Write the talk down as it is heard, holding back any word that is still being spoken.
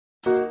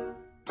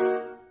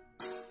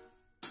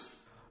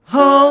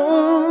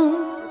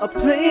A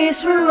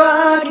place where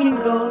I can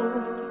go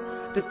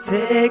to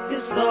take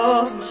this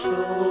off my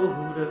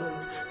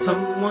shoulders.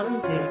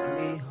 Someone take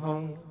me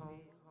home.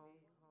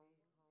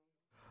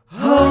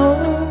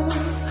 Home,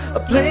 a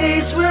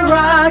place where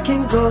I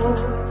can go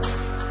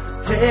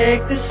to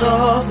take this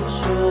off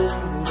my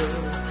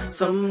shoulders.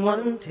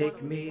 Someone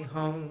take me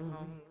home.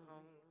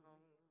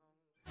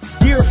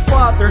 Dear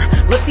Father,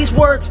 let these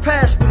words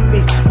pass to me.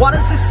 Why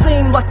does it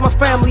seem like my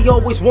family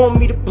always want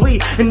me to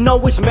bleed? And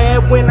always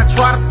mad when I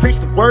try to preach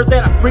the word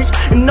that I preach,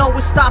 and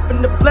always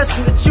stopping the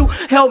blessing that you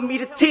helped me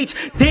to teach.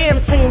 Damn,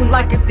 seem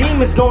like a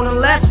demon's gonna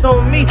latch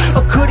on me.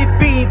 Or could it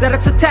be that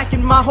it's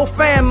attacking my whole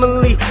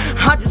family?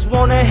 I just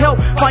wanna help,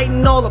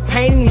 fighting all the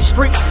pain in these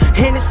streets.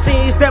 And it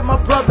seems that my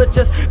brother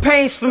just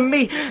pains for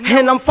me,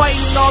 and I'm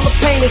fighting all the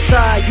pain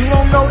inside. You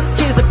don't know the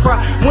tears I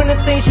cry when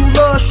the things you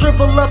love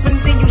shrivel up and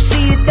then you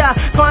see it die.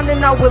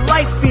 Finding out what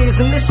life is,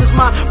 and this is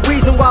my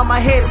reason why my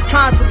head is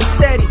constantly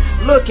steady,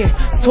 looking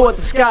toward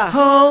the sky.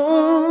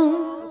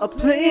 Home, a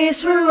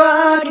place where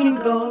I can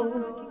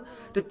go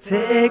to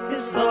take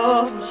this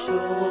off my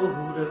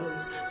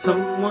shoulders.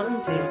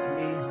 Someone take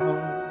me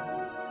home.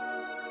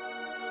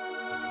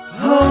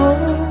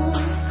 Home,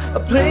 a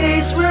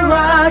place where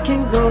I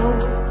can go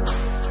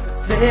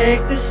to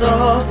take this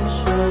off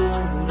my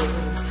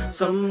shoulders.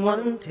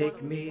 Someone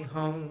take me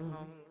home.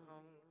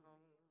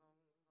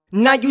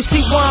 Now you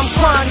see why I'm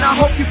crying, I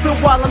hope you feel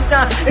while I'm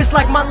dying. It's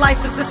like my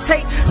life is a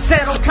tape,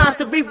 set on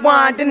constant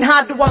rewind. And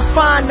how do I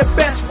find the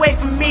best way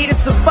for me to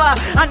survive?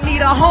 I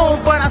need a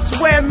home, but I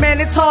swear, man,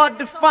 it's hard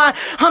to find.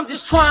 I'm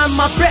just trying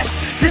my best,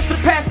 just to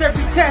pass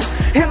every test.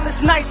 And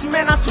this nights,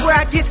 man, I swear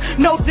I get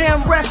no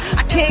damn rest.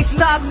 I can't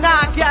stop now,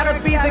 I gotta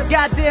be the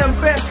goddamn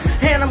best.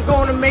 And I'm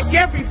gonna make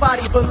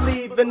everybody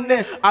believe in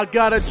this. I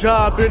got a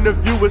job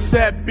interview, it's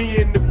sad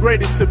being the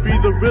greatest. To be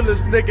the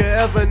realest nigga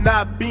ever,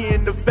 not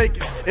being the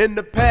fakest. In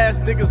the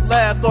past, niggas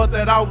laughed, thought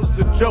that I was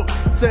a joke.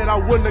 Said I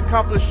wouldn't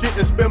accomplish shit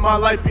and spend my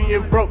life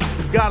being broke.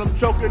 Got them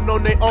choking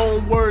on their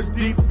own words,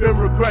 deep in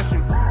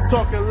regression.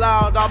 Talking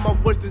loud out my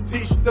voice to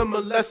teach them a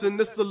lesson.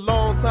 It's a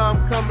long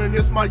time coming,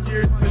 it's my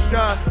year to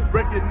shine.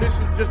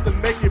 Recognition just to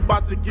make it,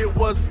 about to get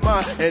what's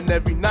mine. And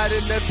every night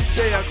and every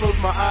day I close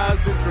my eyes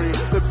and dream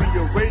to be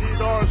a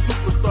rated R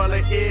superstar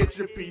like Edge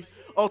and Peace.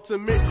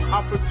 Ultimate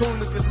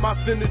opportunist is my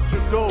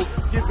signature goal.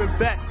 Giving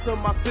back to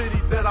my city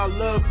that I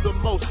love the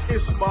most.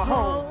 It's my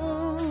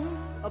home.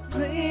 A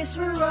place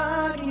where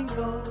I can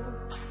go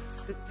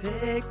to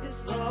take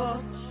this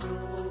off my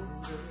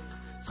shoulders.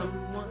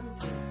 Someone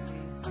take me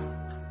home.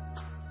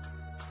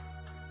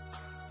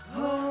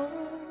 Home,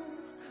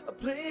 a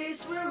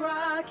place where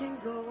I can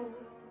go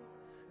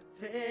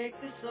to take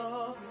this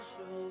off my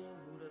shoulders.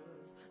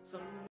 Someone